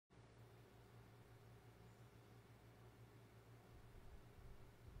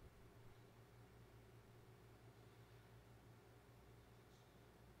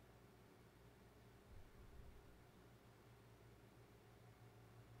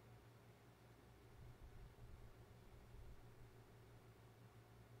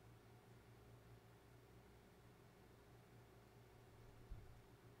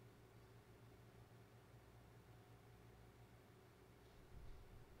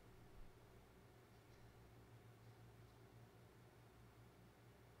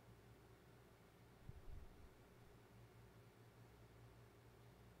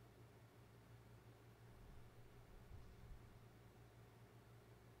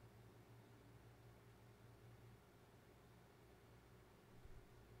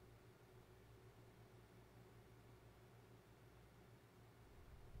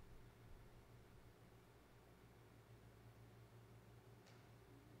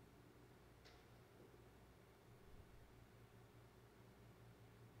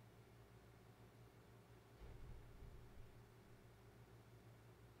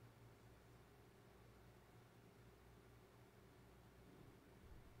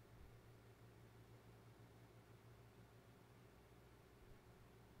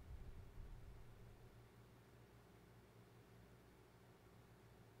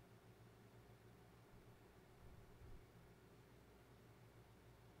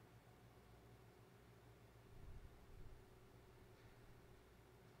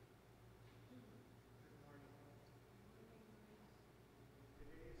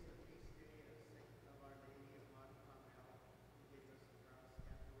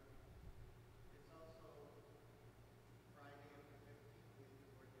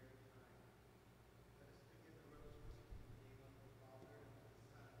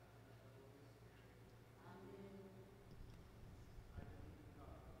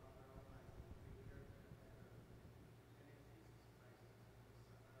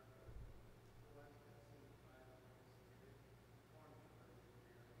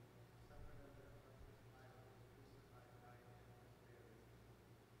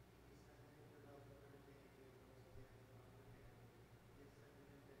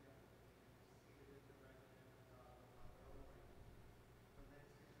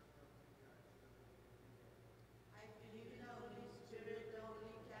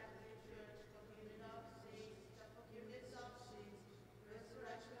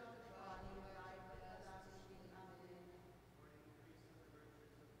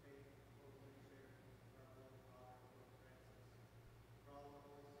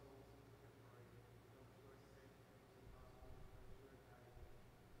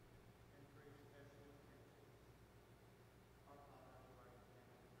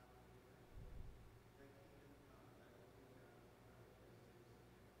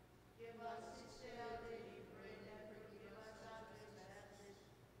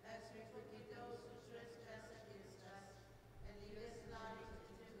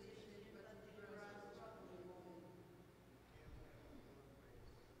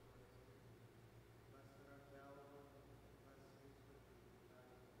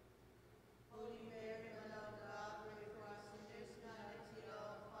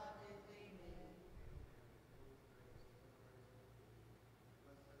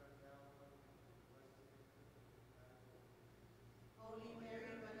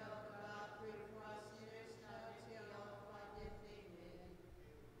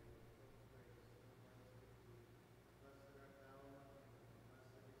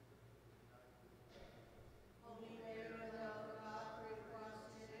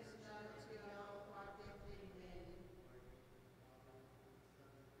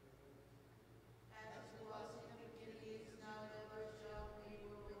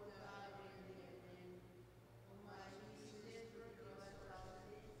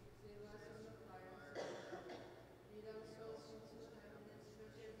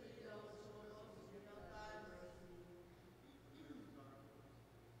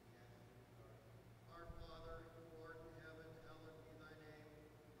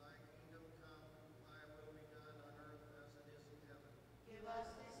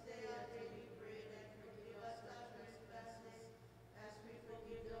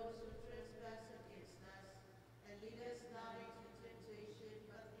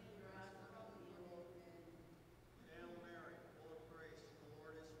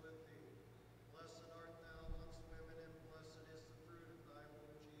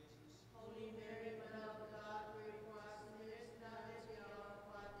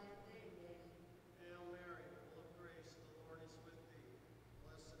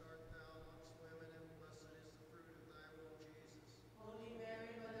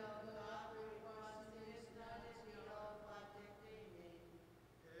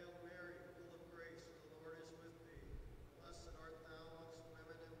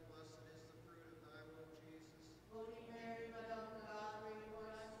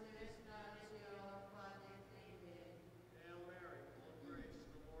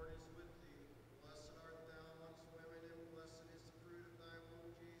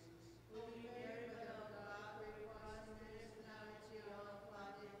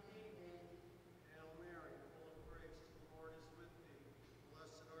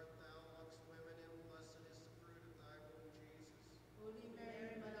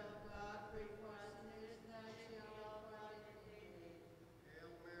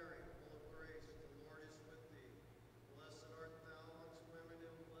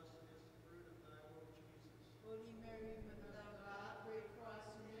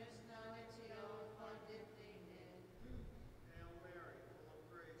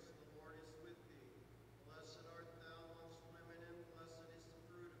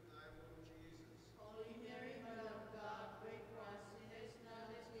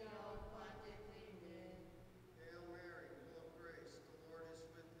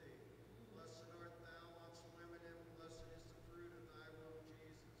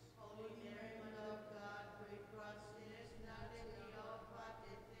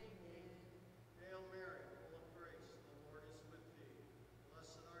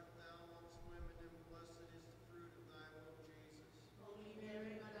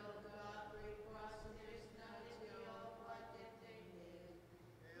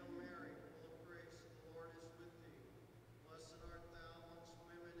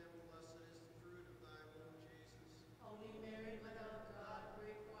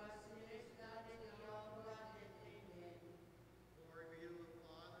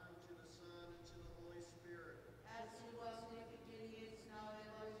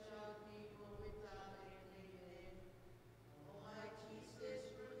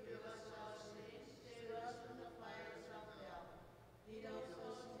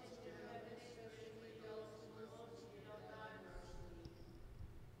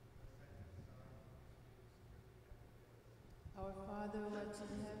Father, who art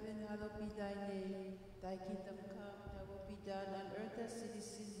in heaven, hallowed be thy name. Thy kingdom come, thy will be done on earth as it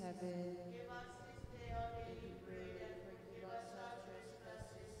is in heaven. Give us this day our daily bread, and forgive us our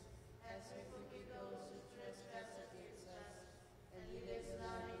trespasses, as we forgive those who trespass against us. And lead us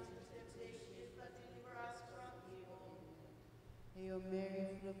not into temptation, but deliver us from evil. Hail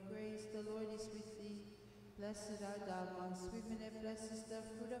Mary, full of grace, the Lord is with thee. Blessed art thou amongst women, and blessed is the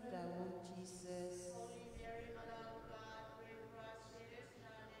fruit of thy womb, Jesus. Holy Mary, Mother of God, pray for us sinners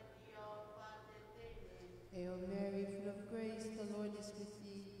now and at the hour of our death. Amen. Hail Mary, full of grace, the Lord is with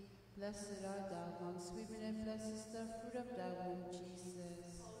thee. Blessed art thou amongst women, and blessed is the fruit of thy womb,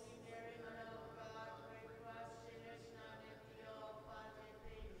 Jesus. Holy Mary, Mother of God, pray for us sinners now and at the hour of our death.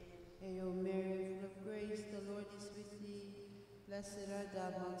 Amen. Hail Mary, full of grace, the Lord is with thee. Blessed art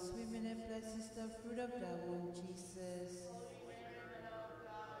thou amongst women, and blessed is the fruit of thy womb, Jesus. Holy Mary, Mother of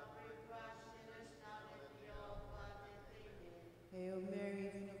God, pray for us sinners now and at the hour of our death. Amen. Hail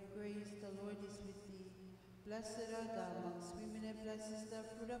Mary, full of grace, the Lord is with thee. Blessed art thou amongst women, and blessed is the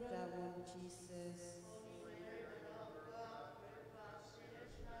fruit of thy womb, Jesus. Holy Mary, Mother of God, pray for us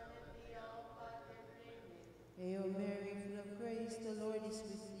sinners now and at the hour of our death. Amen. Hail Mary, full of grace, the Lord is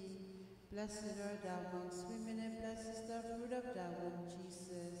with thee. Blessed art thou amongst women, and blessed is the fruit of thy womb,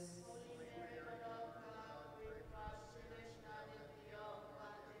 Jesus. Holy Mary, Mother of God, pray for us sinners now and at the hour of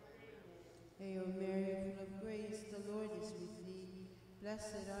our death. Amen. Hail Mary, full of grace, the Lord is with thee.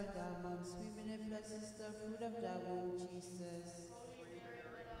 Blessed art thou amongst women, and blessed is the fruit of thy womb, Jesus. Holy Mary,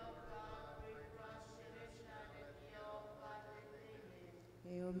 Mother of God, pray for us sinners now and at the hour of our death. Amen.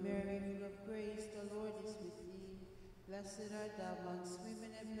 Hail Mary, full of grace, the Lord is with thee. Blessed art thou amongst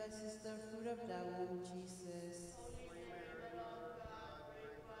women, and blessed is the fruit of thy womb, Jesus. Holy Mary, Mother of God, pray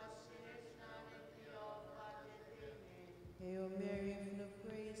for us sinners now and at the hour of our death. Amen. Hail Mary, full of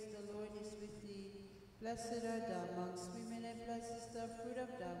grace, the Lord is with thee. Blessed art thou amongst women, and blessed is the fruit of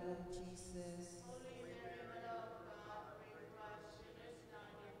thy womb, Jesus. Holy Mary, Mother of God, pray for us sinners now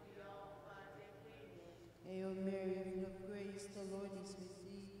and at the hour of our death. Amen. Hail Mary, full of grace, the Lord is with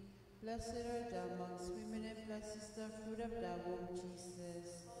thee. Blessed art thou amongst women, and blessed is the fruit of thy womb,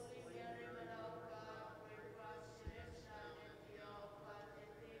 Jesus. Holy Mary, Mother of God, pray for us sinners now and at the hour of our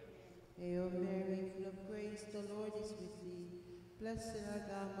death. Amen. Hail Mary, full of grace, the Lord is with thee. Blessed art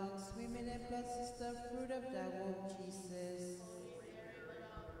thou amongst women, and blessed is the fruit of thy womb, Jesus. Holy Mary,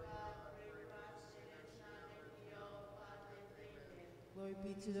 Mother of God, pray for us sinners now and at the hour of our death. Amen. Glory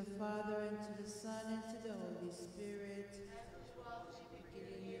be to the Father, and to the Son, and to the Holy Spirit. As it was in the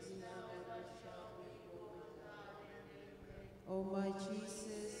beginning, is now, and ever shall be, world without end. Amen. O my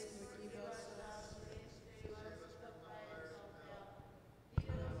Jesus, forgive us our Sins, save us from the fires of hell.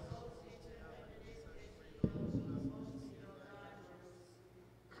 Lead all souls into heaven, especially those who are most in your darkness.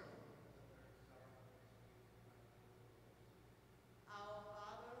 Our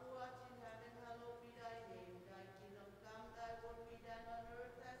Father, who art in heaven, hallowed be thy name. Thy kingdom come, thy will be done on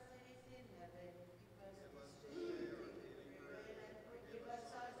earth as it is in heaven. Give us this day our daily bread, and forgive us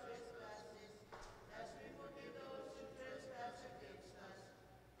our trespasses, as we forgive those who trespass against us.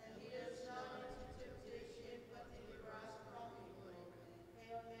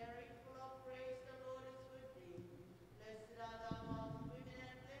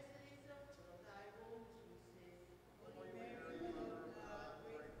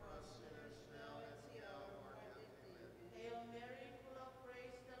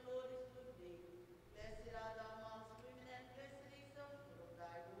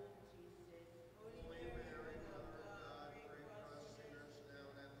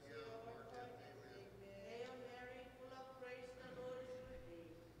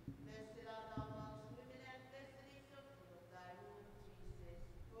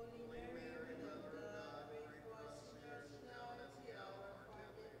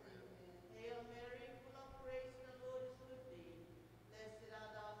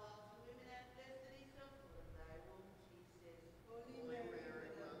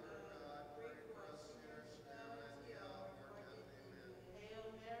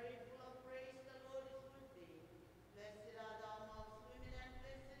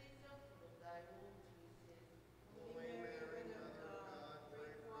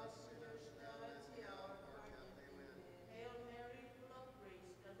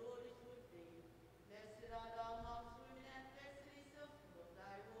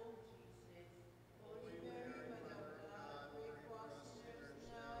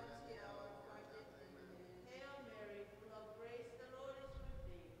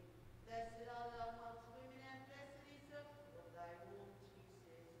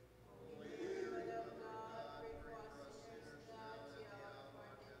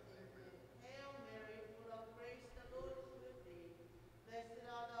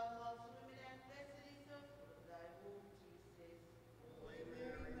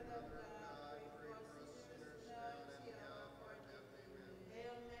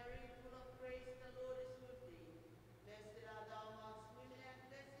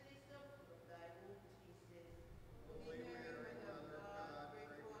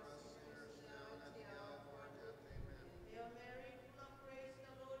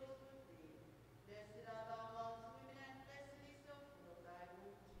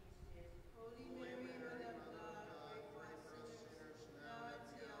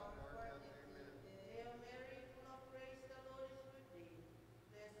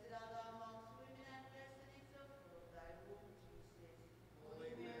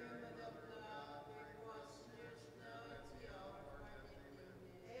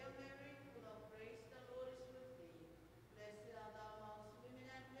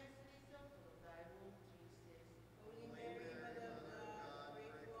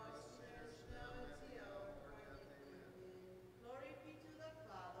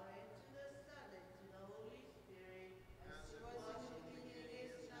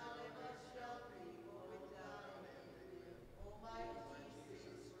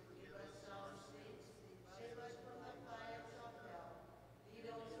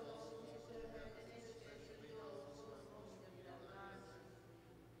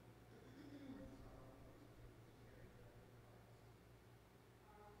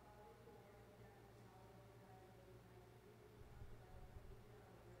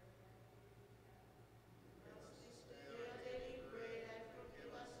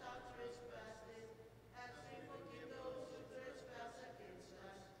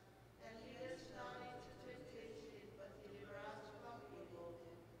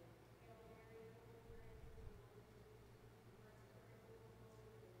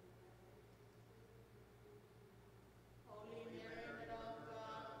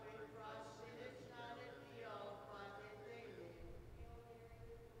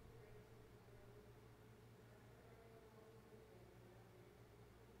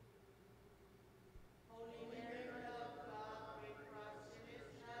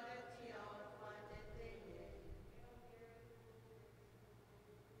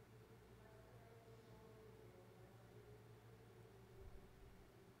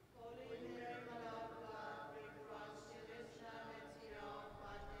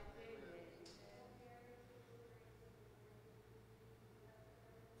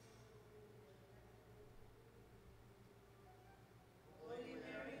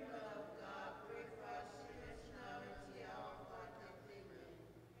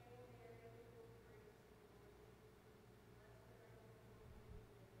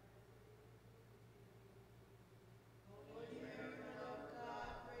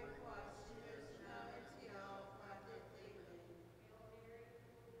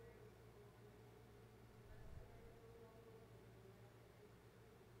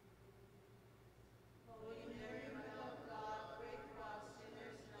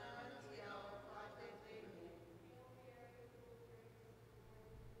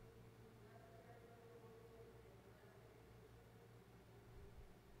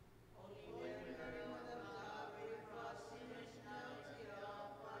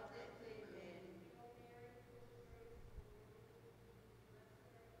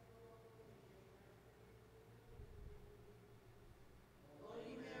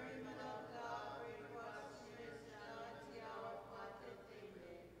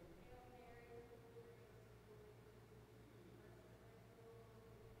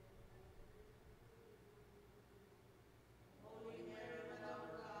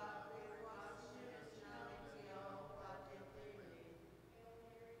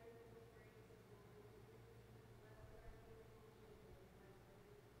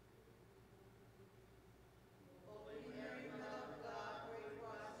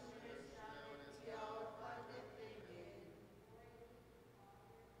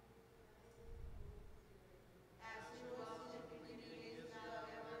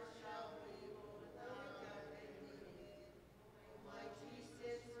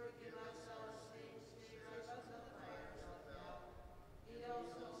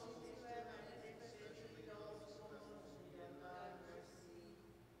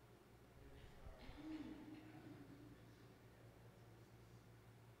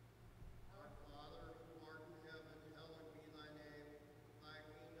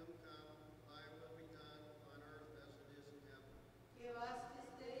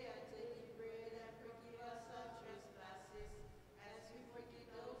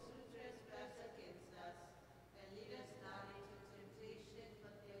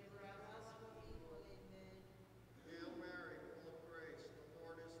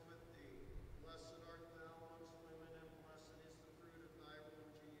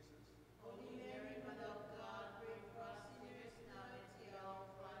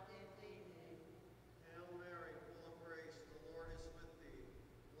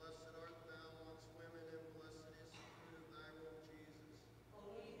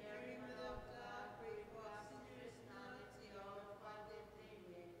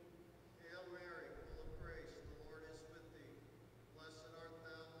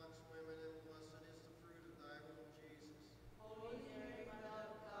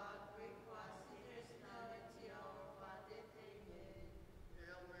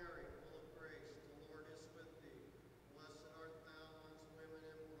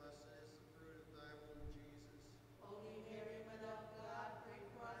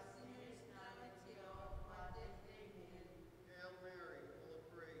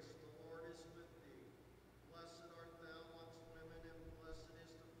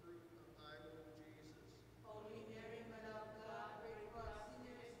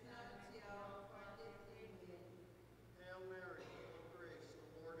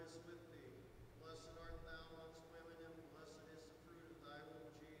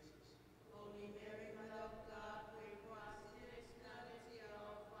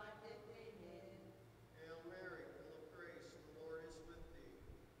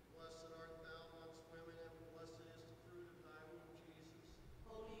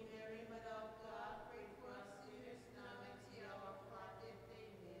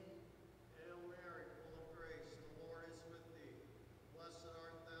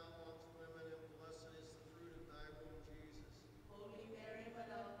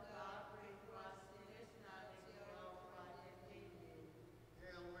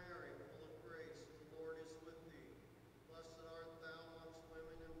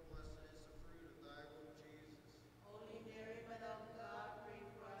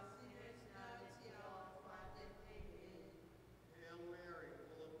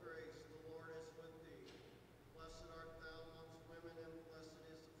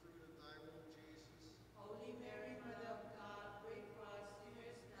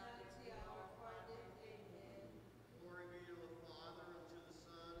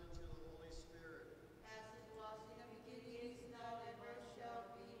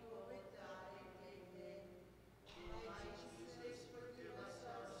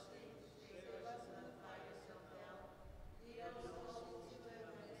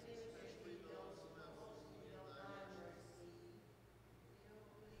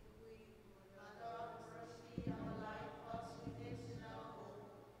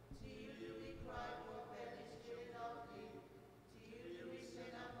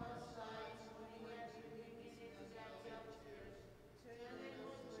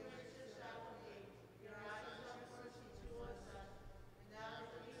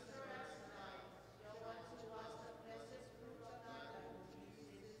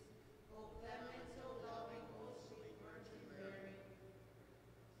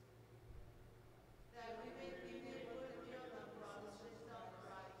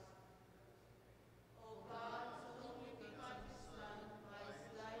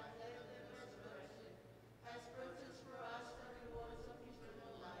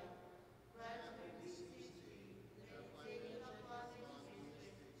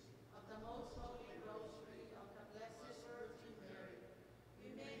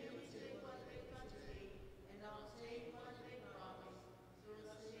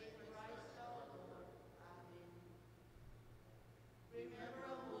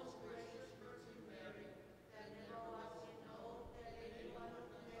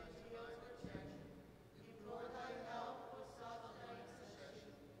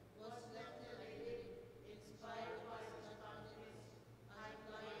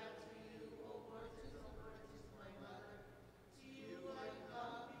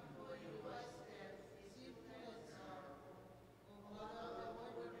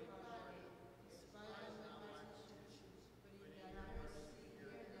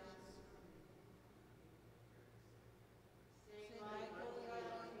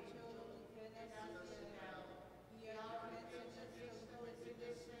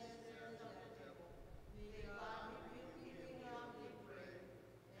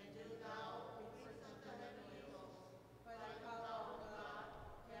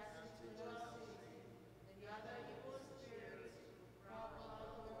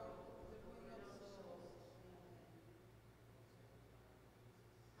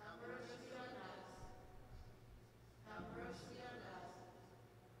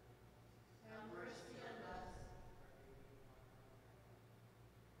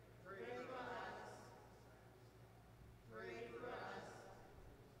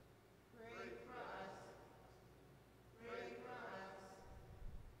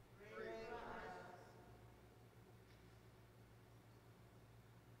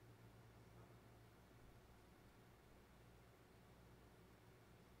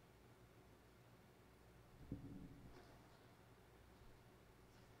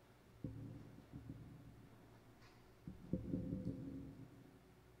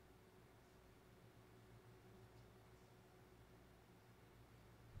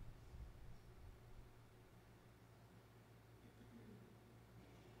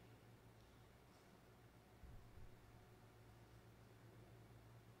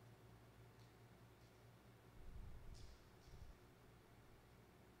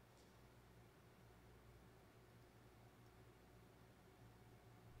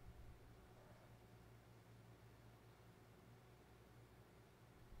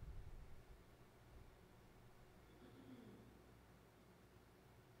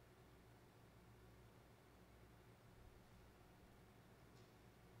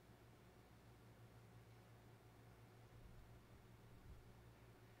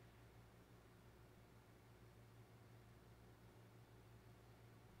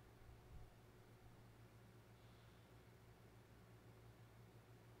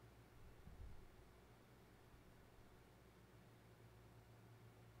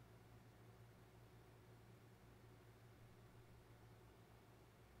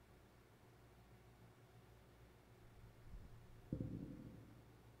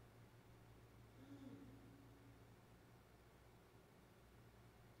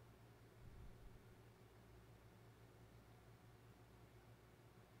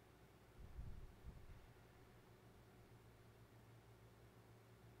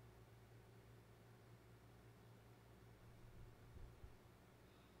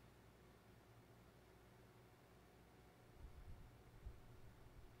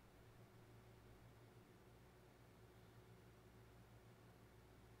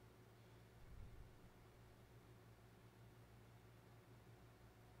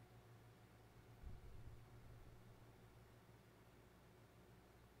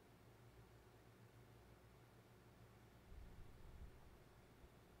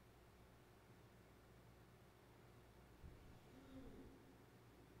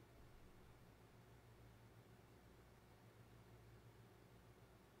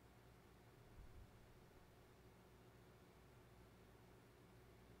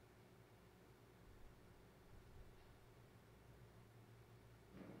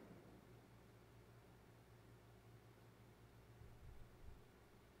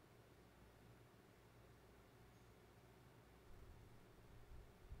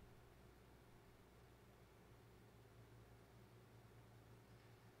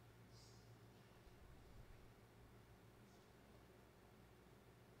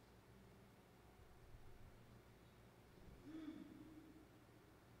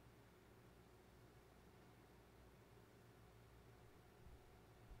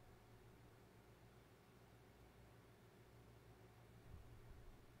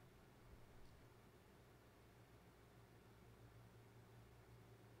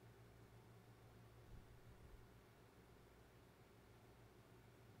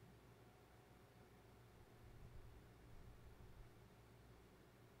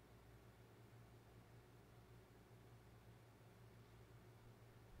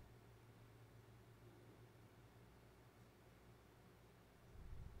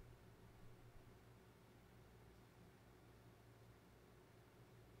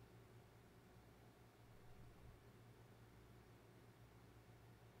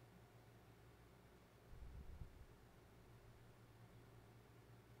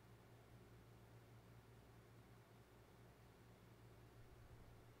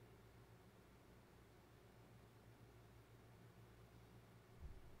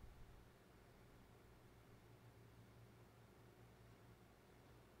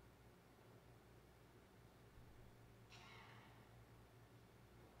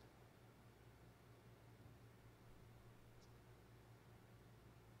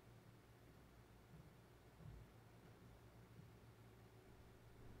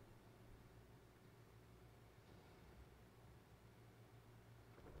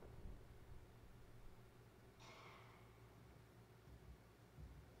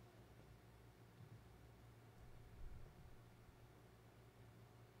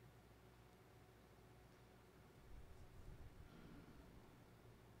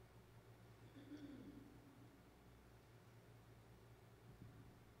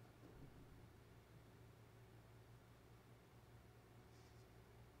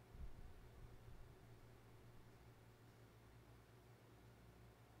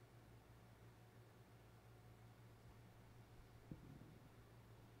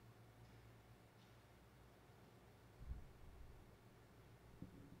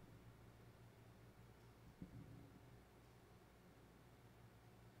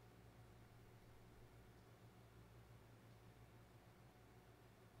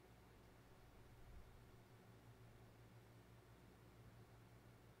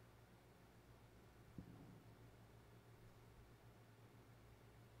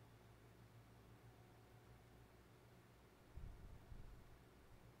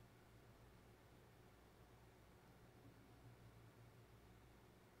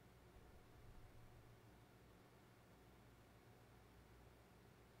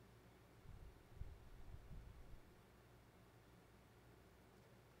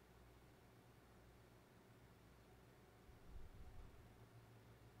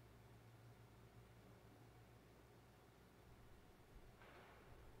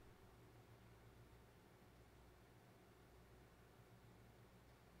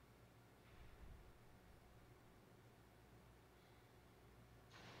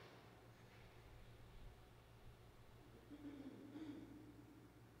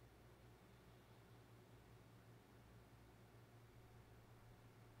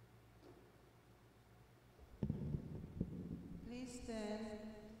 please stand.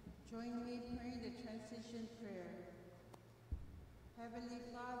 Join me in praying the transition prayer. Heavenly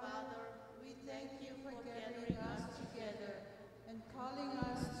Father, we thank you for gathering us together and calling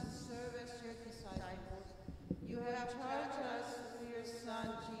us to serve as your disciples. You have charged us through your Son,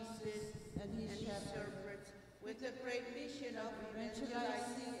 Jesus, and his shepherds, with the great mission of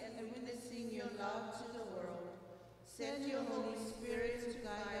evangelizing and witnessing your love to the world. Send your Holy Spirit to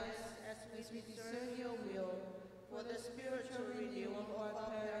guide us as we discern your will for the spiritual renewal of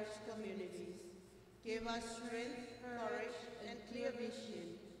our parish communities. Give us strength, courage, and clear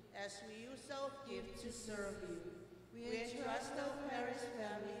vision as we use our gift to serve you. We entrust our parish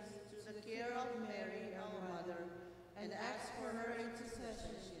families to the care of Mary, our Mother, and ask for her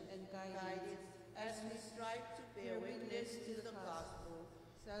intercession and guidance as we strive to bear witness to the gospel,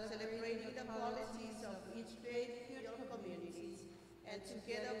 celebrating the qualities of each faith-filled community, and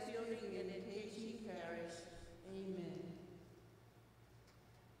together building an engaging parish. Amen.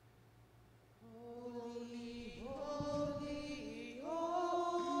 Holy, holy,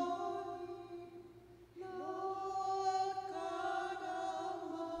 holy, Lord God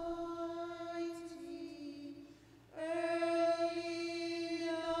Almighty, early in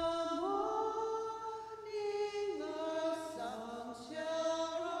the morning our song shall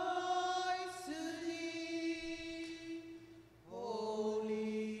rise to thee.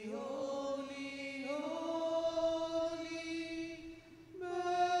 Holy, holy, holy,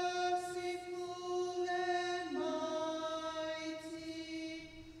 merciful and mighty,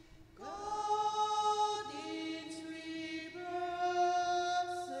 God in three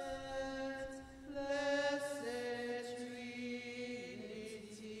persons, blessed Trinity.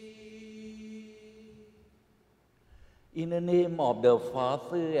 In the name of the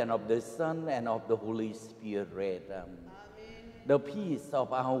Father, and of the Son, and of the Holy Spirit. The peace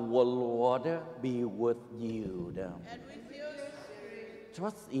of our Lord be with you. And with your spirit,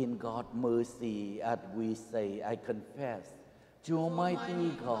 Trust in God's mercy as we say, I confess to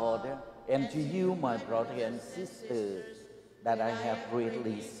Almighty God and to you, my brothers and sisters, that I have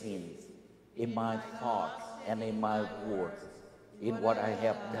greatly sinned in my thoughts and in my words, in what I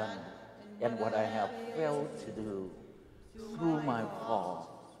have done and what I have failed to do, through my fault,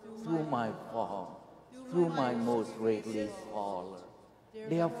 through my most greatly fault.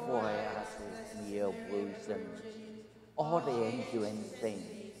 Therefore I ask your wisdom, all the angels and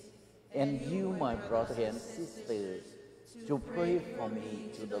saints, and you, my brothers and sisters, to pray for me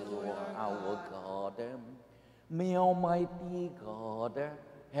to the Lord our God. May Almighty God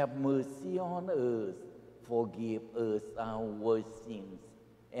have mercy on us, forgive us our sins,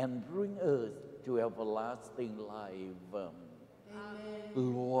 and bring us to everlasting life. Amen.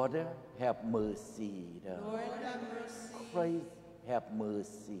 Lord, have mercy. Lord, have mercy. Christ, have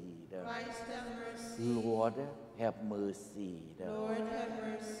mercy. Christ, have mercy. Lord, have mercy. Lord, have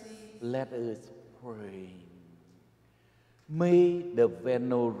mercy. Let us pray. May the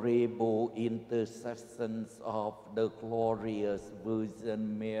venerable intercessions of the glorious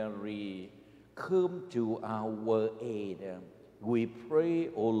Virgin Mary come to our aid. We pray,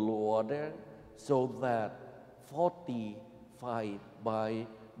 O Lord, so that fortified by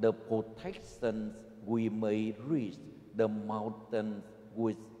the protections we may reach the mountain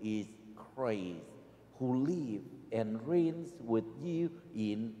which is Christ, who lives and reigns with you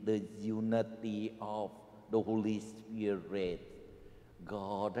in the unity of the Holy Spirit,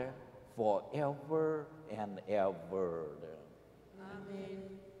 God, forever and ever. Amen.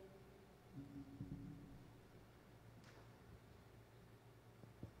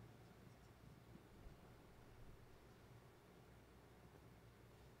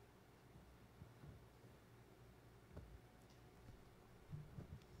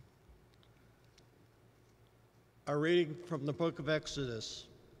 A reading from the book of Exodus.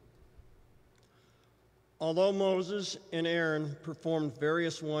 Although Moses and Aaron performed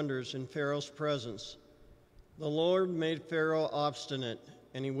various wonders in Pharaoh's presence, the Lord made Pharaoh obstinate,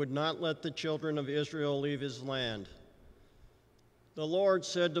 and he would not let the children of Israel leave his land. The Lord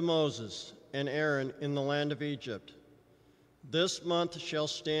said to Moses and Aaron in the land of Egypt, "This month shall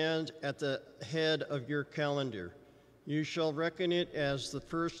stand at the head of your calendar. You shall reckon it as the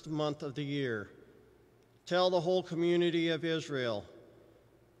first month of the year. Tell the whole community of Israel,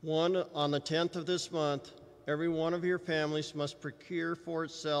 on the 10th of this month, every one of your families must procure for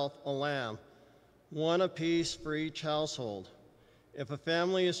itself a lamb, one apiece for each household. If a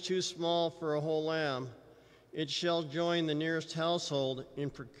family is too small for a whole lamb, it shall join the nearest household in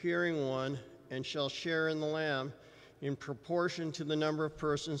procuring one and shall share in the lamb in proportion to the number of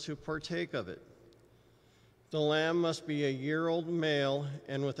persons who partake of it. The lamb must be a year-old male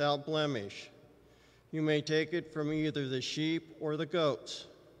and without blemish. You may take it from either the sheep or the goats.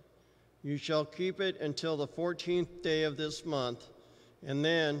 You shall keep it until the 14th day of this month, and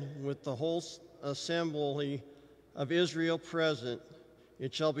then, with the whole assembly of Israel present,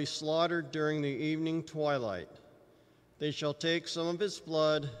 it shall be slaughtered during the evening twilight. They shall take some of its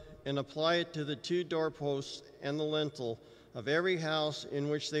blood and apply it to the 2 doorposts and the lintel of every house in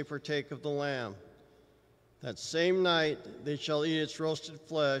which they partake of the lamb. That same night they shall eat its roasted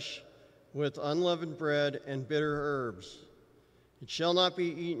flesh with unleavened bread and bitter herbs. It shall not be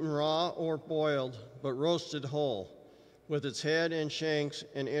eaten raw or boiled, but roasted whole, with its head and shanks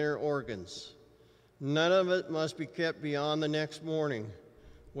and inner organs. None of it must be kept beyond the next morning.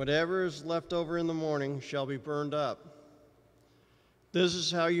 Whatever is left over in the morning shall be burned up. This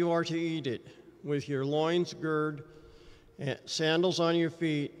is how you are to eat it, with your loins girded, sandals on your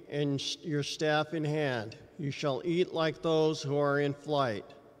feet, and your staff in hand. You shall eat like those who are in flight.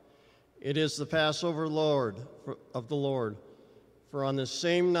 It is the Passover of the Lord. For on this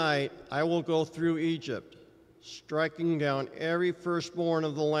same night I will go through Egypt, striking down every firstborn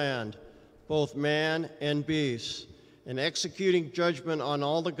of the land, both man and beast, and executing judgment on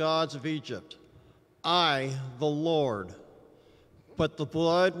all the gods of Egypt. I, the Lord. But the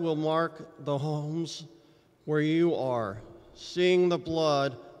blood will mark the homes where you are. Seeing the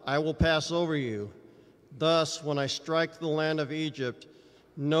blood, I will pass over you. Thus, when I strike the land of Egypt,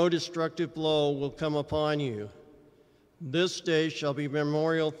 no destructive blow will come upon you. This day shall be a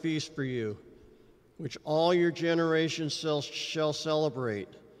memorial feast for you, which all your generations shall celebrate,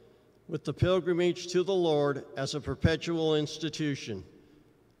 with the pilgrimage to the Lord as a perpetual institution.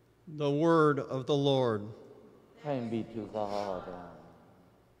 The word of the Lord. Thanks be to God.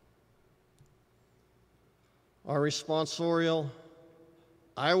 Our responsorial: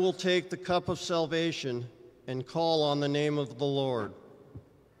 I will take the cup of salvation and call on the name of the Lord.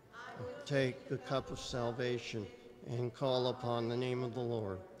 I will take the cup of salvation and call upon the name of the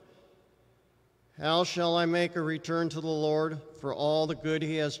Lord. How shall I make a return to the Lord for all the good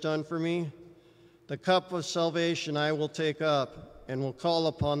he has done for me? The cup of salvation I will take up and will call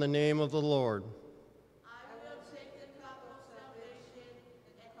upon the name of the Lord. I will take the cup of salvation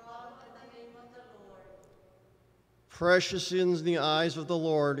and call on the name of the Lord. Precious in the eyes of the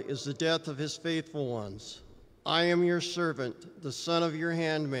Lord is the death of his faithful ones. I am your servant, the son of your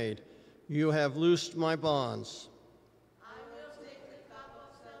handmaid. You have loosed my bonds. I will take the cup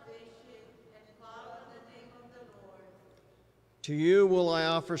of salvation and call on the name of the Lord. To you will I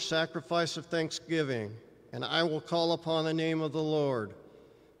offer sacrifice of thanksgiving, and I will call upon the name of the Lord.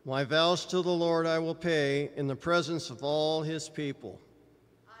 My vows to the Lord I will pay in the presence of all his people.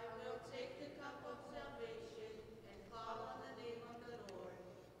 I will take the cup of salvation and call on the name of the Lord.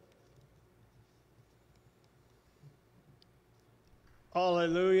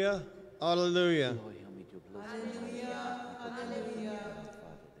 Alleluia, alleluia. Hallelujah, hallelujah.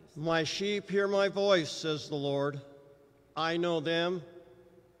 My sheep hear my voice, says the Lord. I know them,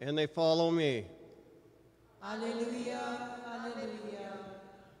 and they follow me. Hallelujah, hallelujah.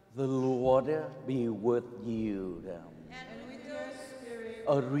 The Lord be with you. And with your spirit.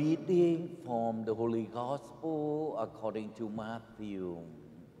 A reading from the Holy Gospel according to Matthew.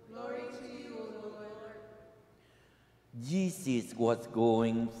 Glory to you, O Lord. Jesus was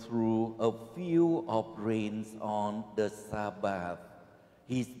going through a field of grains on the Sabbath.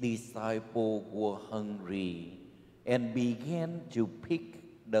 His disciples were hungry and began to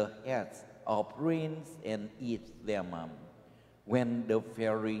pick the heads of grains and eat them. When the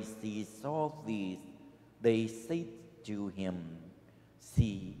Pharisees saw this, they said to him,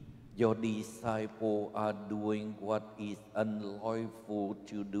 "See, your disciples are doing what is unlawful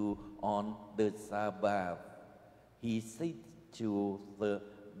to do on the Sabbath." He said to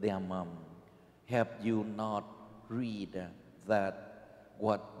them, "Have you not read that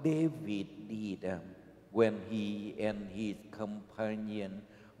what David did when he and his companion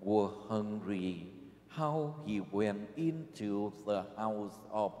were hungry, how he went into the house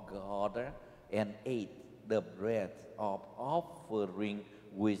of God and ate the bread of offering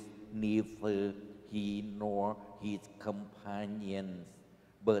which neither he nor his companions,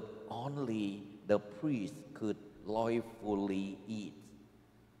 but only the priest could lawfully eat?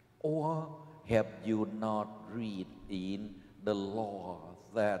 Or have you not read in the law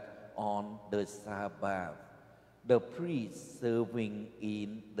that on the Sabbath the priests serving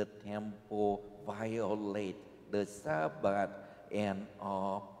in the temple violate the Sabbath and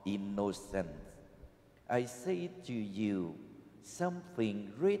are innocent? I say to you,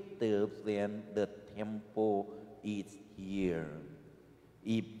 something greater than the temple is here.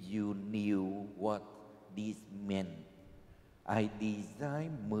 If you knew what this meant, I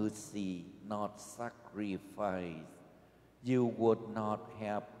desire mercy, not sacrifice, sacrifice, you would not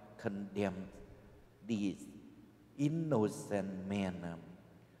have condemned these innocent men.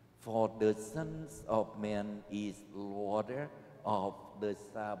 For the sons of men is Lord of the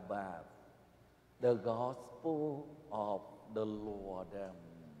Sabbath. The gospel of the Lord.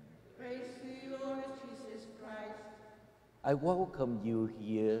 Praise to you, Lord Jesus Christ. I welcome you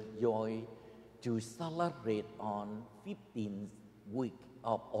here, joy, to celebrate on 15th week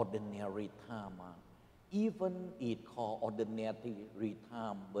of ordinary time. Even it called ordinary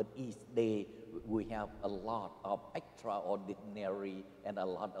time, but each day we have a lot of extraordinary and a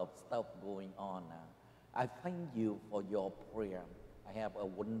lot of stuff going on. I thank you for your prayer. I have a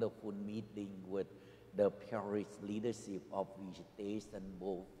wonderful meeting with the parish leadership of Visitation,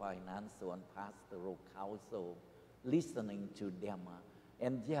 both financial and pastoral council, listening to them.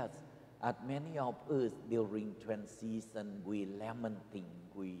 And yes, as many of us during transition, we lamenting,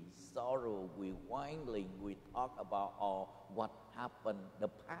 we sorrow, we whining, we talk about all what happened the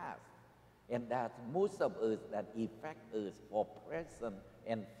past. And that most of us that affect us for present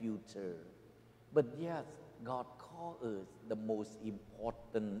and future. But yes, God called us the most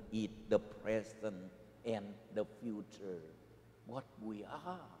important is the present and the future. What we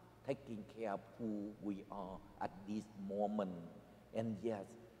are, taking care of who we are at this moment. And yes,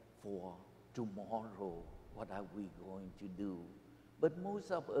 for tomorrow, what are we going to do? But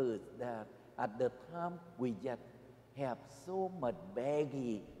most of us that at the time we just have so much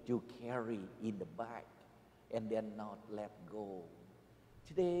baggage to carry in the back and then not let go.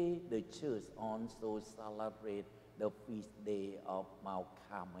 Today, the church also celebrate the feast day of Mount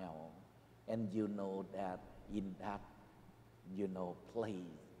Carmel. And you know that in that, place,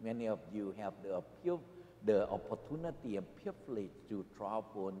 many of you have the opportunity and privilege to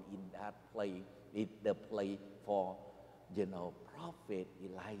travel in that place. It's the place for, Prophet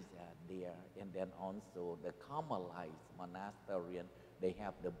Elijah there. And then also the Carmelites monastery, they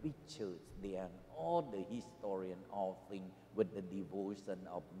have the big church there. And all the historian, all things with the devotion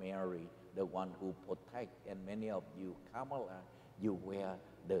of Mary, the one who protect. And many of you Carmelite, you wear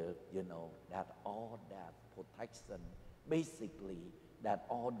the, that all that protection. Basically, that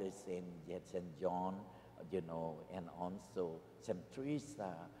all the Saint John, and also Saint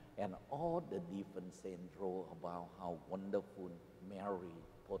Teresa, and all the different saints wrote about how wonderful Mary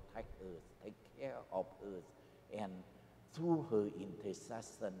protect us, take care of us, and through her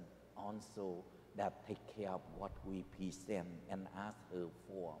intercession also that take care of what we present and ask her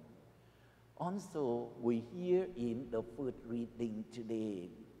for. Also, we hear in the first reading today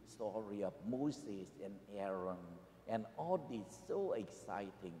story of Moses and Aaron, and all this so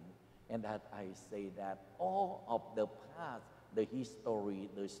exciting. And that I say that all of the past, the history,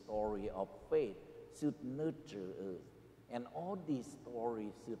 the story of faith should nurture us. And all these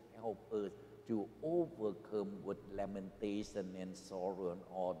stories should help us to overcome with lamentation and sorrow and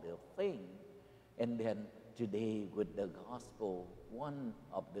all the things. And then today with the gospel, one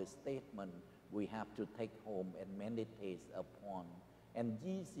of the statements we have to take home and meditate upon. And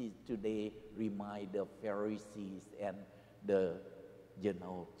Jesus today remind the Pharisees and the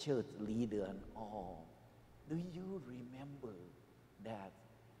church leader and all. Do you remember that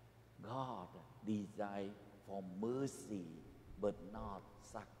God desired for mercy but not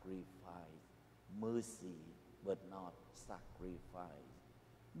sacrifice? Mercy but not sacrifice.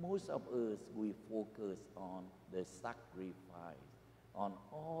 Most of us, we focus on the sacrifice, on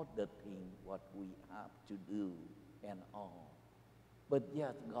all the things what we have to do and all. But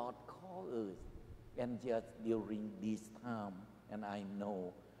yet God called us, and just during this time, and I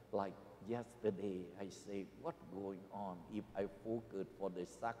know, like yesterday, I say, what going on? If I focus for the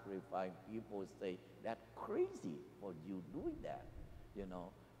sacrifice, people say, that's crazy for you doing that,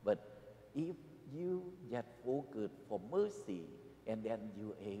 But if you just focus for mercy, and then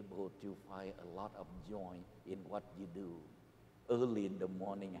you're able to find a lot of joy in what you do. Early in the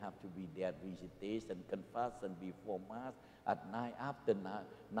morning, I have to be there at visitation, confession before Mass. At night, after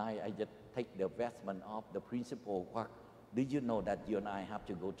night, I just take the vestment off. The principal, what? Did you know that you and I have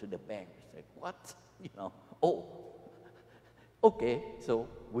to go to the bank? I said, what? Oh, okay, so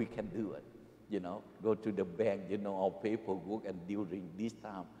we can do it. Go to the bank, our paperwork, and during this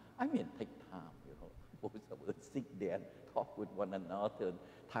time, take time, Most of us sit there and talk with one another.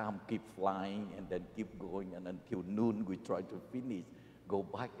 Time keep flying and then keep going, and until noon we try to finish. Go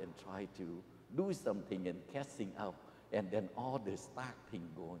back and try to do something and catching up, and then all the starting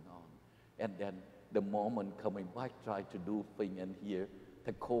going on. And then the moment coming back, try to do thing, and here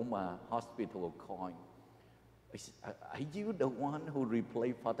Tacoma hospital coin. Are you the one who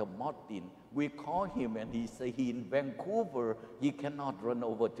replaced Father Martin? We call him and he say he in Vancouver. He cannot run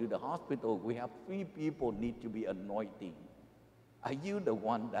over to the hospital. We have 3 people need to be anointing. Are you the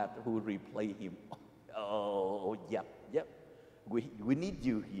one that who replaced him? Oh, yep. We need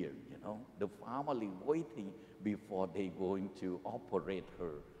you here, you know. The family waiting before they going to operate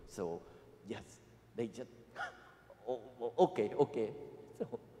her. So, yes, they just, okay.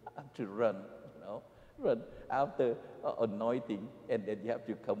 So, I have to run, you know. Run after anointing, and then you have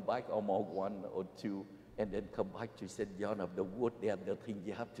to come back almost 1 or 2, and then come back to St. John of the Wood. They are the thing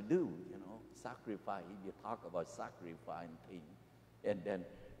you have to do, you know, sacrifice. You talk about sacrificing thing, and then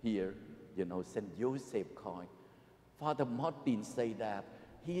here, you know, St. Joseph coin. Father Martin say that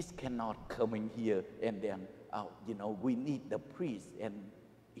he cannot come in here, and then you know, we need the priest, and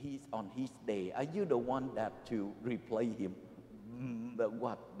he's on his day. Are you the one that to replace him?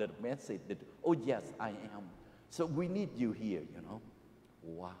 The message that, oh yes, I am. So we need you here, you know.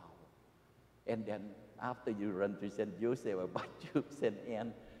 Wow. And then after you run to St. Joseph, back to St.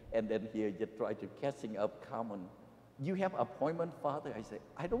 Anne, and then here you try to catching up common. You have appointment, Father? I say,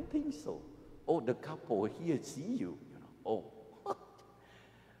 I don't think so. Oh, the couple here see you, you know. Oh,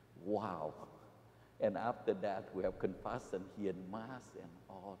 wow. And after that, we have confession here in Mass and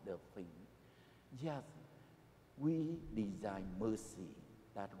all the things. Yes. We desire mercy.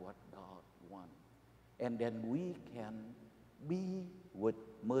 That's what God wants. And then we can be with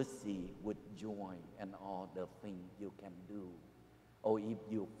mercy, with joy, and all the things you can do. Or if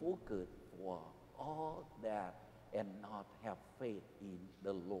you focus for all that and not have faith in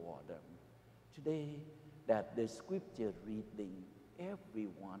the Lord. Today, that the scripture reading, every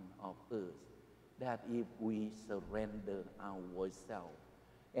one of us, that if we surrender ourselves,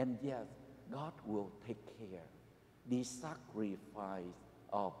 and yes, God will take care. The sacrifice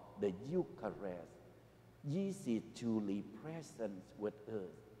of the Eucharist, Jesus truly present with us.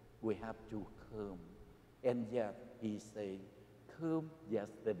 We have to come. And yet, he said, come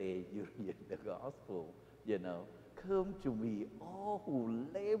yesterday, you read the gospel, you know. Come to me, all who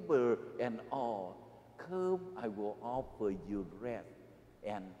labor and all. Come, I will offer you rest,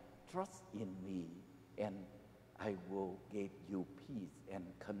 and trust in me, and I will give you peace and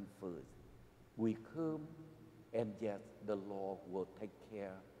comfort. We come, and yes, the Lord will take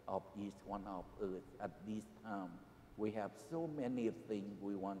care of each one of us at this time. We have so many things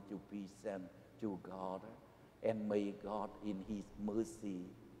we want to present to God, and may God in His mercy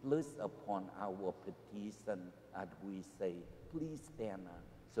bless upon our petition as we say, please stand.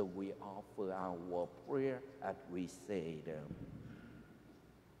 So we offer our prayer as we say them.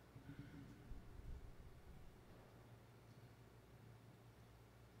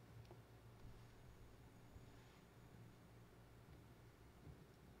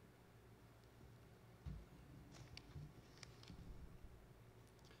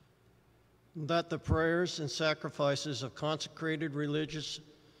 That the prayers and sacrifices of consecrated religious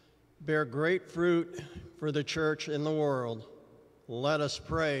bear great fruit for the church and the world. Let us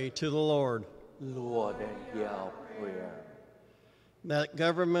pray to the Lord. Lord, hear our prayer. That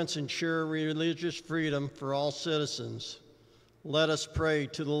governments ensure religious freedom for all citizens. Let us pray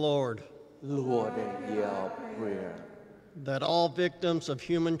to the Lord. Lord, hear our prayer. That all victims of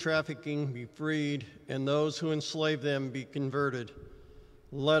human trafficking be freed and those who enslave them be converted.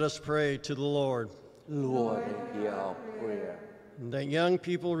 Let us pray to the Lord. Lord, hear our prayer. That young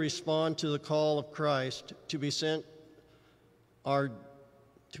people respond to the call of Christ to be sent are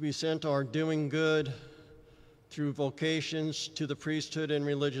doing good through vocations to the priesthood and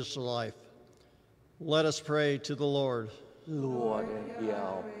religious life. Let us pray to the Lord. Lord, hear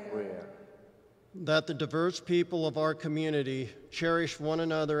our prayer. That the diverse people of our community cherish one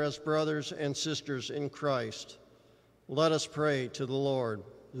another as brothers and sisters in Christ. Let us pray to the Lord.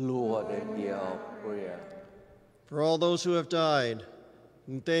 Lord, hear our prayer. For all those who have died,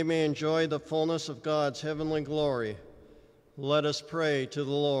 that they may enjoy the fullness of God's heavenly glory, let us pray to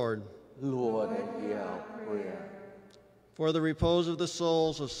the Lord. Lord, hear our prayer. For the repose of the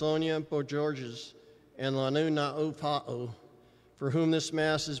souls of Sonia Bojorges and Lanu Naupa'u, for whom this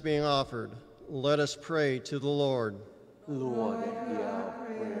Mass is being offered, let us pray to the Lord. Lord, hear our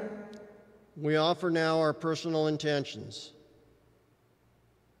prayer. We offer now our personal intentions.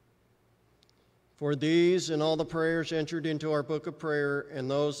 For these and all the prayers entered into our book of prayer and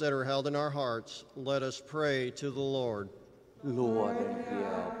those that are held in our hearts, let us pray to the Lord. Lord, hear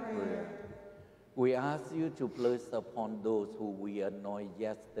our prayer. We ask you to bless upon those who we anointed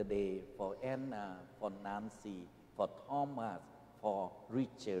yesterday, for Anna, for Nancy, for Thomas, for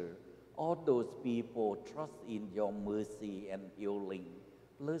Richard. All those people trust in your mercy and healing.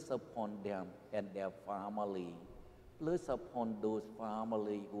 Bless upon them and their family. Bless upon those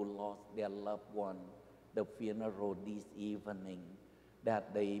family who lost their loved one, the funeral this evening,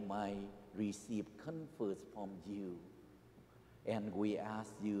 that they might receive comfort from you. And we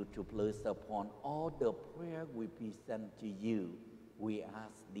ask you to bless upon all the prayer we present to you. We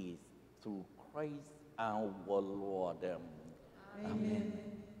ask this through Christ our Lord. Amen.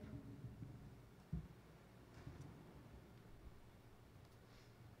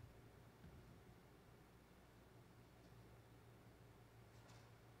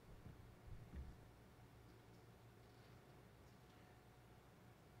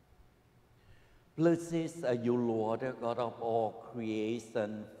 Blessed are you, Lord, God of all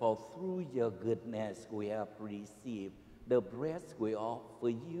creation, for through your goodness we have received the bread we offer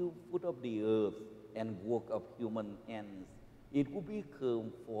you, food of the earth and work of human hands. It will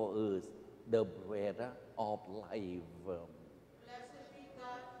become for us the bread of life. Blessed be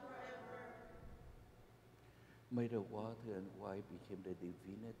God forever. May the water and wine become the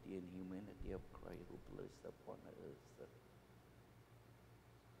divinity and humanity of Christ who blessed upon us.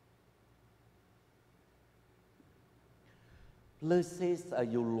 Blessed are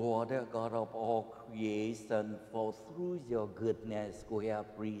you, Lord, God of all creation, for through your goodness we have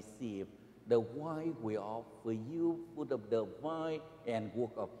received the wine we offer you, food of the vine and work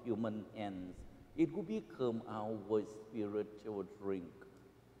of human hands. It will become our spiritual drink.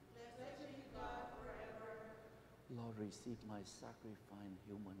 Blessed be God forever. Lord, receive my sacrifice,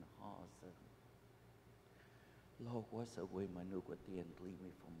 human heart. Lord, wash away my iniquity and clean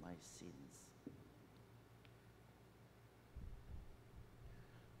me from my sins.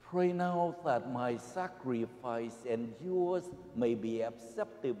 Pray now that my sacrifice and yours may be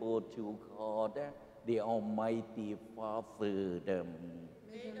acceptable to God, the Almighty Father.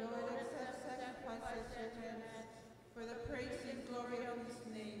 May the Lord accept sacrifices at your hands for the praise and glory of his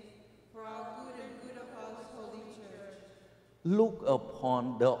name, for our good and good of God's holy church. Look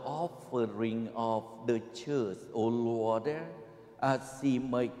upon the offering of the church, O Lord, as she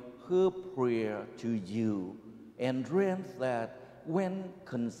makes her prayer to you, and grant that when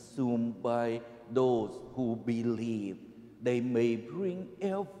consumed by those who believe, they may bring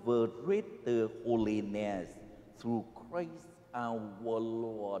ever greater holiness through Christ our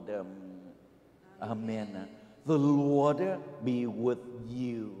Lord. Amen. The Lord be with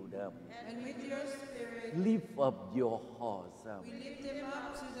you. And with your spirit, Lift up your hearts. we lift them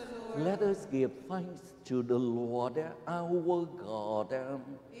up to the Lord. Let us give thanks to the Lord our God.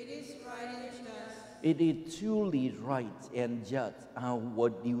 It is right and just. It is truly right and just, our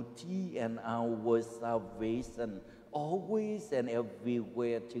duty and our salvation, always and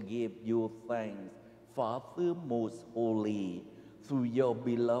everywhere to give you thanks, Father most holy, through your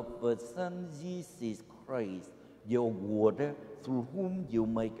beloved Son, Jesus Christ, your Word, through whom you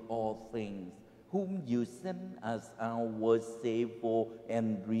make all things, whom you send as our Savior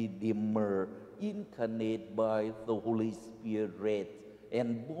and Redeemer, incarnate by the Holy Spirit,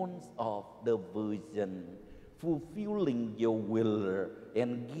 and born of the Virgin, fulfilling your will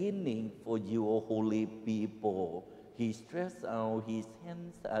and gaining for your holy people. He stretched out his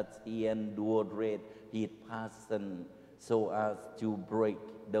hands as he endured his passion, so as to break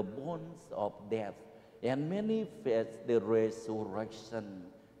the bonds of death and manifest the resurrection.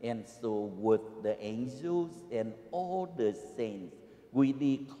 And so with the angels and all the saints, we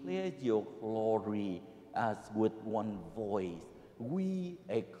declare your glory as with one voice. We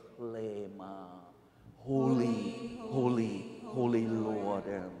acclaim, Holy, holy, holy Lord.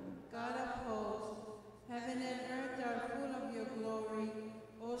 God of hosts, heaven and earth are full of your glory.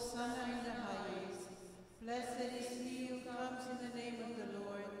 Hosanna in the highest. Blessed is he who comes in the name of the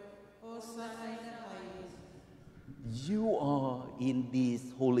Lord. Hosanna in the highest. You are indeed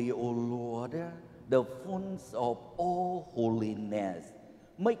holy, O Lord, the fount of all holiness.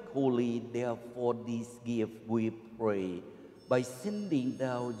 Make holy, therefore, this gift, we pray, by sending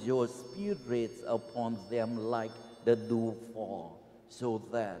down your Spirit upon them like the dewfall, so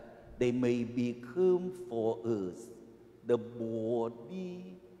that they may become for us the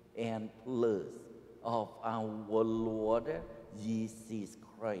body and blood of our Lord Jesus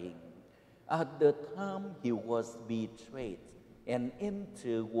Christ. At the time he was betrayed and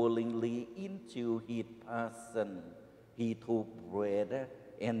entered willingly into his passion, he took bread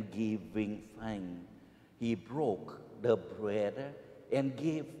and giving thanks, he broke the bread and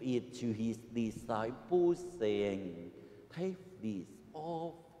gave it to his disciples, saying, "Take this,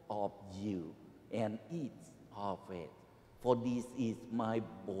 all of you, and eat of it, for this is my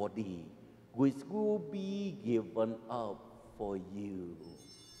body, which will be given up for you."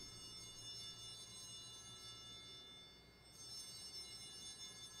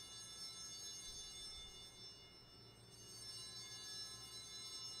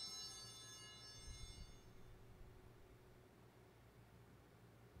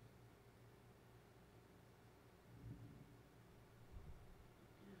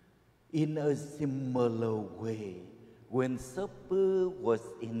 In a similar way, when supper was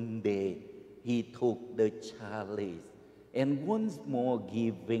ended, he took the chalice, and once more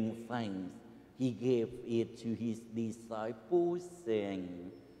giving thanks, he gave it to his disciples,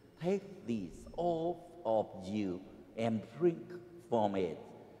 saying, "Take this, all of you, and drink from it.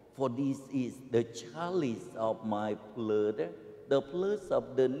 For this is the chalice of my blood, the blood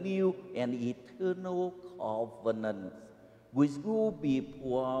of the new and eternal covenant, which will be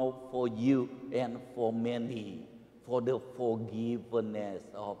poured out for you and for many, for the forgiveness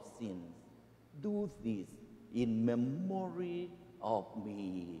of sins. Do this in memory of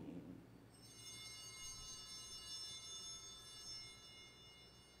me."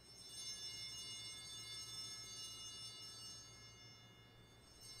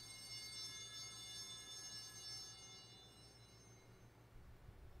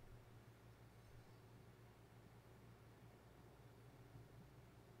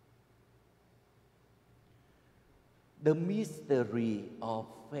 The mystery of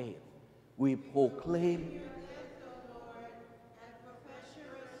faith. We proclaim,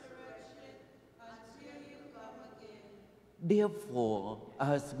 therefore,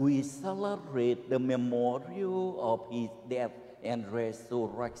 as we celebrate the memorial of his death and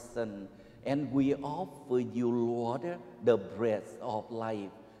resurrection, and we offer you, Lord, the bread of life,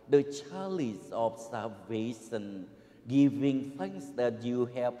 the chalice of salvation, giving thanks that you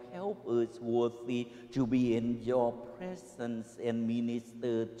have helped us worthy to be in your presence and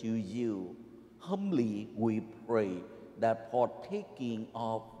minister to you. Humbly we pray that partaking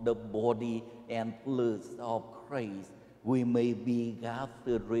of the body and blood of Christ, we may be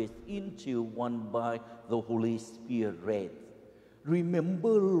gathered into one by the Holy Spirit.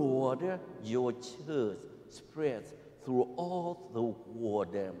 Remember, Lord, your church spread through all the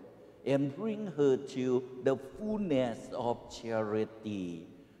world, and bring her to the fullness of charity,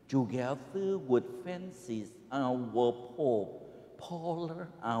 together with Francis, our Pope, Paul,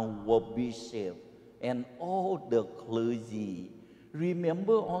 our Bishop, and all the clergy.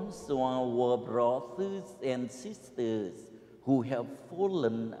 Remember also our brothers and sisters who have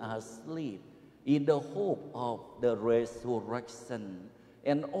fallen asleep in the hope of the resurrection,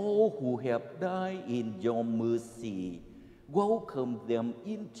 and all who have died in your mercy. Welcome them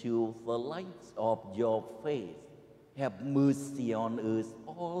into the light of your face. Have mercy on us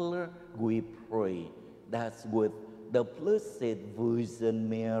all, we pray, that with the Blessed Virgin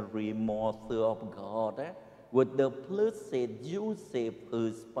Mary, Mother of God, with the Blessed Joseph,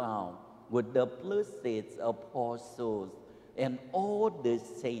 her spouse, with the blessed apostles, and all the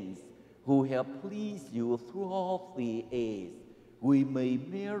saints who have pleased you throughout the age, we may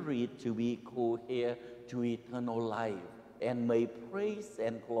merit to be co-heirs to eternal life, and may praise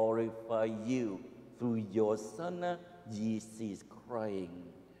and glorify you through your Son, Jesus Christ.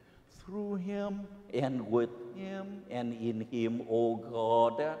 Through him, and with him, and in him, O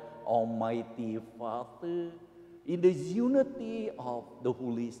God, Almighty Father, in the unity of the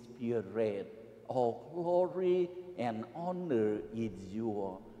Holy Spirit, all glory and honor is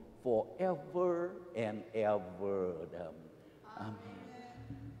yours forever and ever. Amen.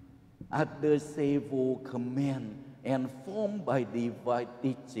 At the savor command and formed by divine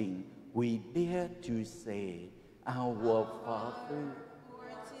teaching, we dare to say, Our Father, who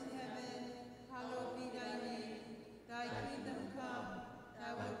art in heaven, hallowed be thy name. Thy kingdom come,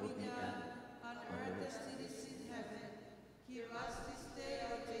 thy will be done, on earth as it is in heaven. Give us this day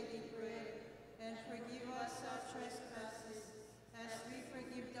our daily bread, and forgive us our trespasses, as we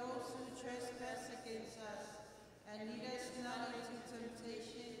forgive those who trespass against us. And lead us not into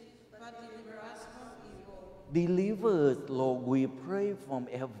temptation, but deliver us from evil. deliver us, Lord, we pray, from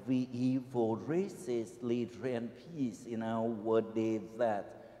every evil. Resist, lead, and peace in our day,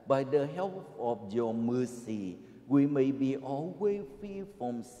 that by the help of your mercy, we may be always free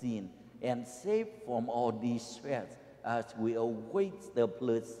from sin and safe from all distress, as we await the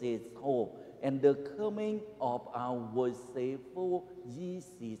blessed hope and the coming of our Savior,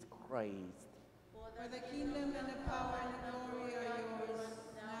 Jesus Christ. For the kingdom and the power and the glory are yours,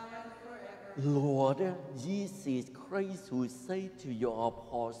 now and forever. Lord Jesus Christ, who said to your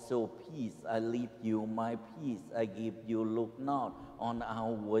apostle, "Peace I leave you, my peace I give you," look not on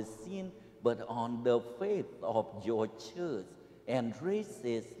our sin, but on the faith of your church, and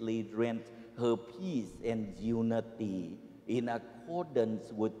graciously grant her peace and unity in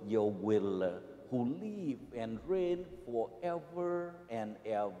accordance with your will, who live and reign forever and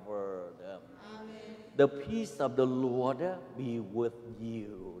ever. Amen. The peace of the Lord be with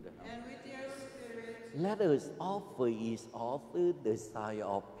you. And with your spirit. Let us offer each other the sign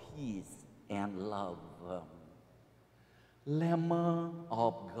of peace and love. Lamb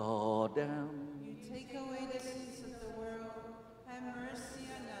of God, God, you take away the sins of the world, have mercy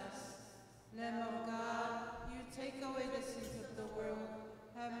on us. Lamb of God, you take away the sins of the world,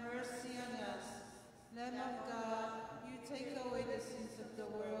 have mercy on us. Lamb of God, you take away the sins of the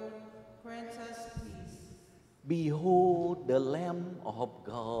world, grant us peace. behold the Lamb of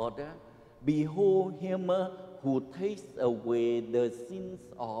God, behold him who takes away the sins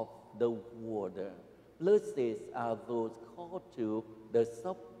of the world. Blessed are those called to the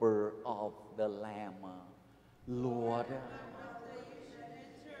supper of the Lamb. Lord,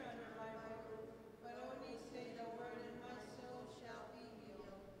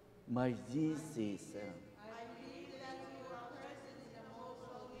 my Jesus, I believe that you are present in the most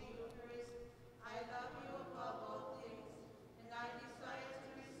holy Eucharist. I love you above all things, and I desire to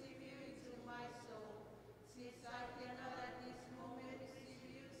receive you into my soul. Since I cannot at this moment receive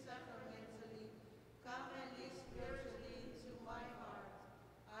you sacramentally, come and live spiritually into my heart.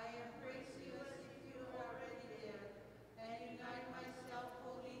 I embrace you as if you were already there, and unite myself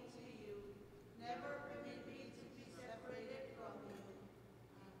wholly to you. Never permit me to be separated from you.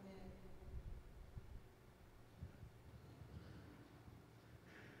 Amen.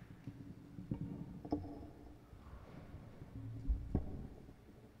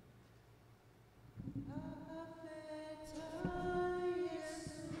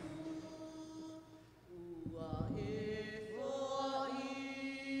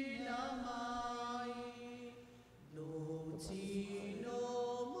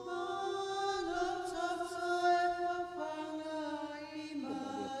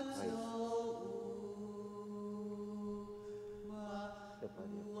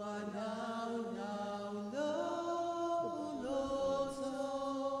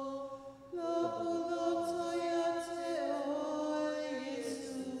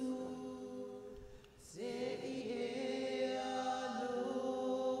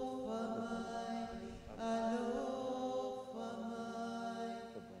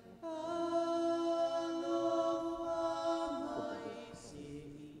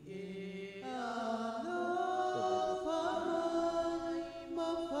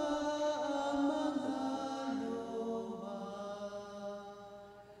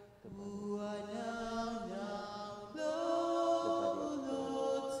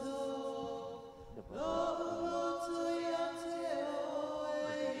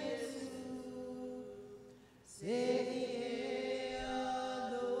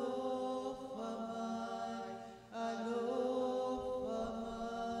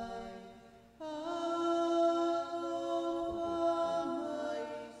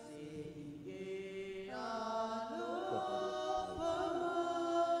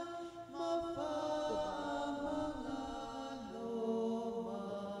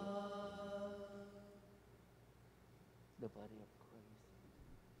 the body of Christ,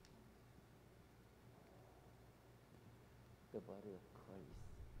 the body of Christ,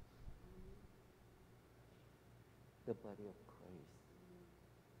 the body of Christ.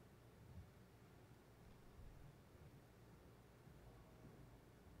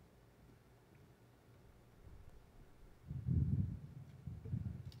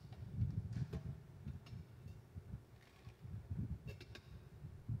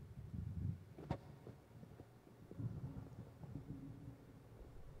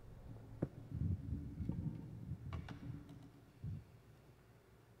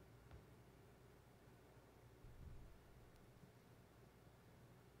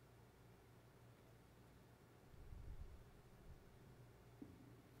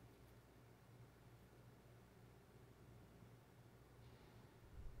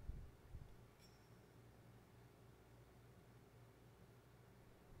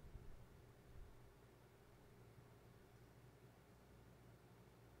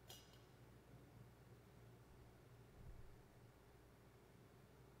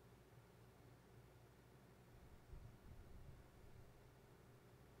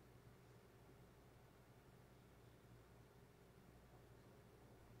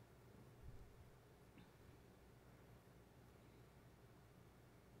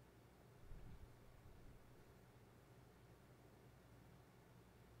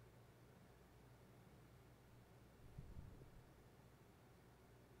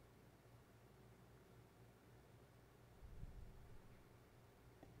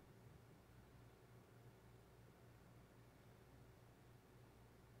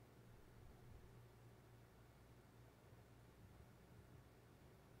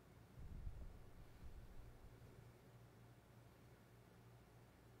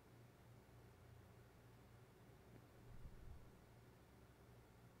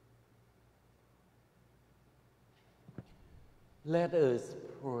 Let us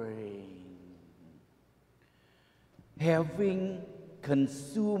pray. Having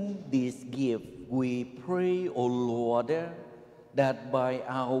consumed this gift, we pray, O Lord, that by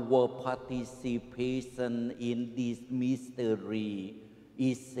our participation in this mystery,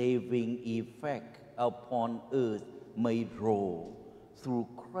 its saving effect upon earth may grow through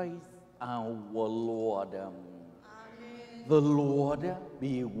Christ our Lord. Amen. The Lord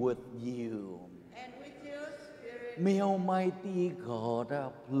be with you. And with your spirit. May Almighty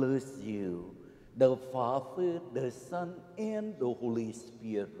God bless you, the Father, the Son, and the Holy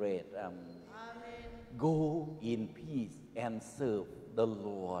Spirit. Amen. Go in peace and serve the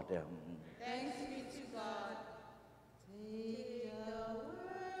Lord.